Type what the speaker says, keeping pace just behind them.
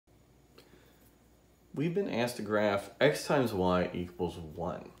we've been asked to graph x times y equals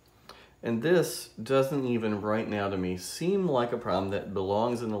 1. And this doesn't even right now to me seem like a problem that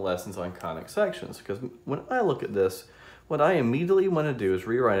belongs in the lessons on conic sections, because when I look at this, what I immediately want to do is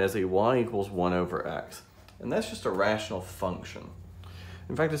rewrite it as a y equals 1 over x. And that's just a rational function.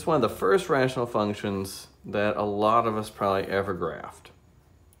 In fact, it's one of the first rational functions that a lot of us probably ever graphed.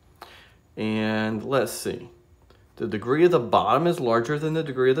 And let's see. The degree of the bottom is larger than the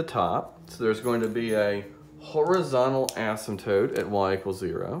degree of the top. So there's going to be a horizontal asymptote at y equals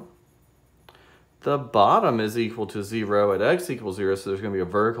 0. The bottom is equal to 0 at x equals 0, so there's going to be a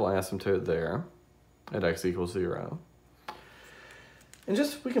vertical asymptote there at x equals 0. And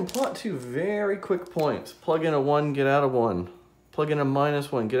just, we can plot two very quick points. Plug in a 1, get out a 1. Plug in a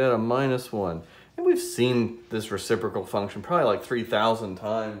 -1, get out a -1. And we've seen this reciprocal function probably like 3,000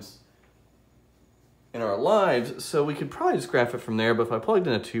 times in our lives, so we could probably just graph it from there. But if I plugged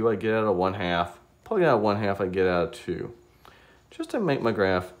in a 2, I'd get out a 1/2. Plug out a 1/2, I'd get out a 2. Just to make my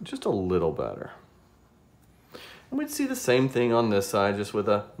graph just a little better. And we'd see the same thing on this side, just with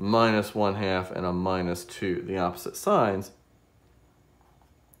a -1/2 and a -2, the opposite signs.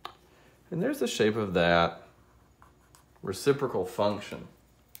 And there's the shape of that reciprocal function.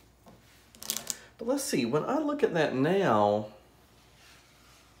 But let's see, when I look at that now,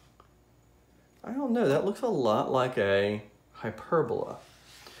 I don't know, that looks a lot like a hyperbola.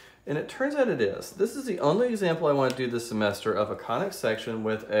 And it turns out it is. This is the only example I want to do this semester of a conic section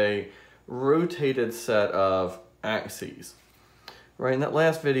with a rotated set of axes. Right, in that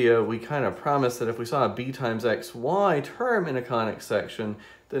last video, we kind of promised that if we saw a b times xy term in a conic section,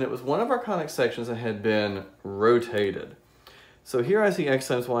 then it was one of our conic sections that had been rotated. So here I see x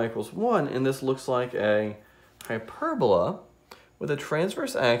times y equals 1, and this looks like a hyperbola with a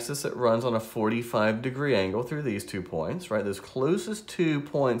transverse axis that runs on a 45-degree angle through these 2 points, right? Those closest 2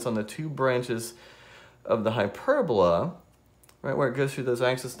 points on the 2 branches of the hyperbola, right, where it goes through those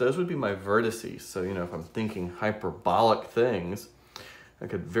axes, those would be my vertices. So, you know, if I'm thinking hyperbolic things, I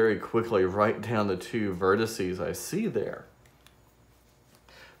could very quickly write down the 2 vertices I see there.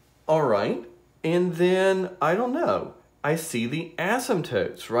 All right, and then, I don't know, I see the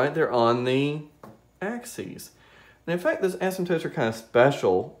asymptotes, right? They're on the axes. And in fact, those asymptotes are kind of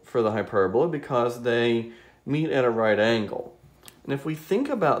special for the hyperbola because they meet at a right angle. And if we think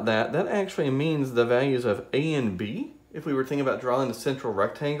about that, that actually means the values of a and b, if we were thinking about drawing the central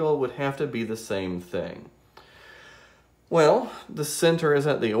rectangle, would have to be the same thing. Well, the center is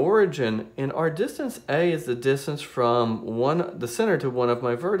at the origin, and our distance a is the distance from the center to one of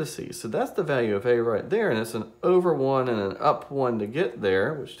my vertices. So that's the value of a right there, and it's an over 1 and an up 1 to get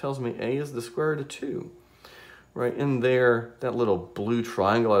there, which tells me a is the square root of 2. Right in there, that little blue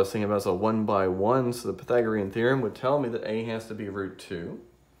triangle I was thinking about is a 1 by 1, so the Pythagorean theorem would tell me that a has to be root 2.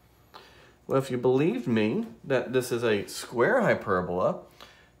 Well, if you believed me that this is a square hyperbola,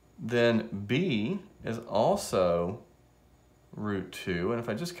 then b is also root 2, and if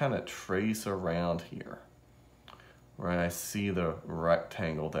I just kind of trace around here, right, I see the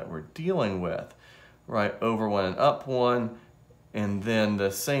rectangle that we're dealing with, right, over 1 and up 1, and then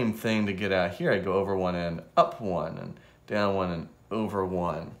the same thing to get out here. I go over 1 and up 1, and down 1 and over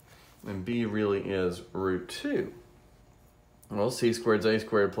 1, and b really is root 2. Well, c squared is a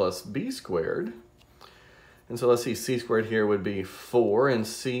squared plus b squared, and so let's see, c squared here would be 4, and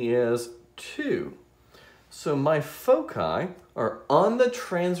c is 2. So my foci are on the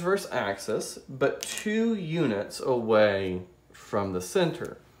transverse axis, but 2 units away from the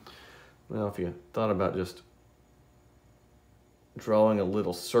center. Well, if you thought about just drawing a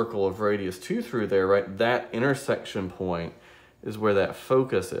little circle of radius 2 through there, right, that intersection point is where that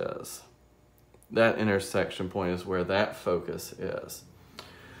focus is. That intersection point is where that focus is.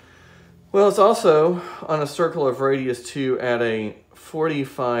 Well, it's also on a circle of radius 2 at a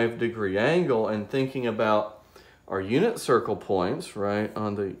 45-degree angle, and thinking about our unit circle points, right,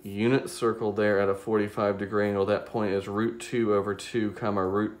 on the unit circle there at a 45-degree angle, that point is root 2 over 2 comma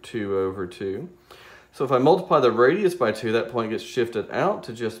root 2 over 2. So if I multiply the radius by 2, that point gets shifted out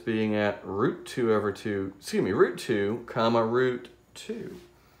to just being at root 2 over 2, root 2 comma root 2.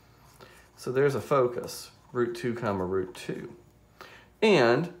 So there's a focus, root 2 comma root 2.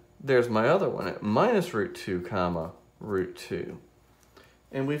 And there's my other one at minus root 2 comma root 2.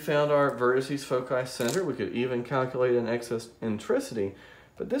 And we found our vertices, foci, center. We could even calculate an eccentricity,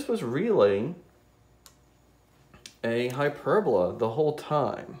 but this was really a hyperbola the whole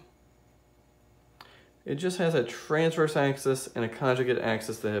time. It just has a transverse axis and a conjugate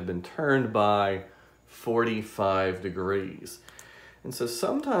axis that have been turned by 45 degrees. And so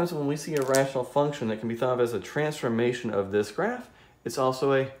sometimes when we see a rational function that can be thought of as a transformation of this graph, it's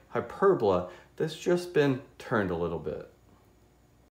also a hyperbola that's just been turned a little bit.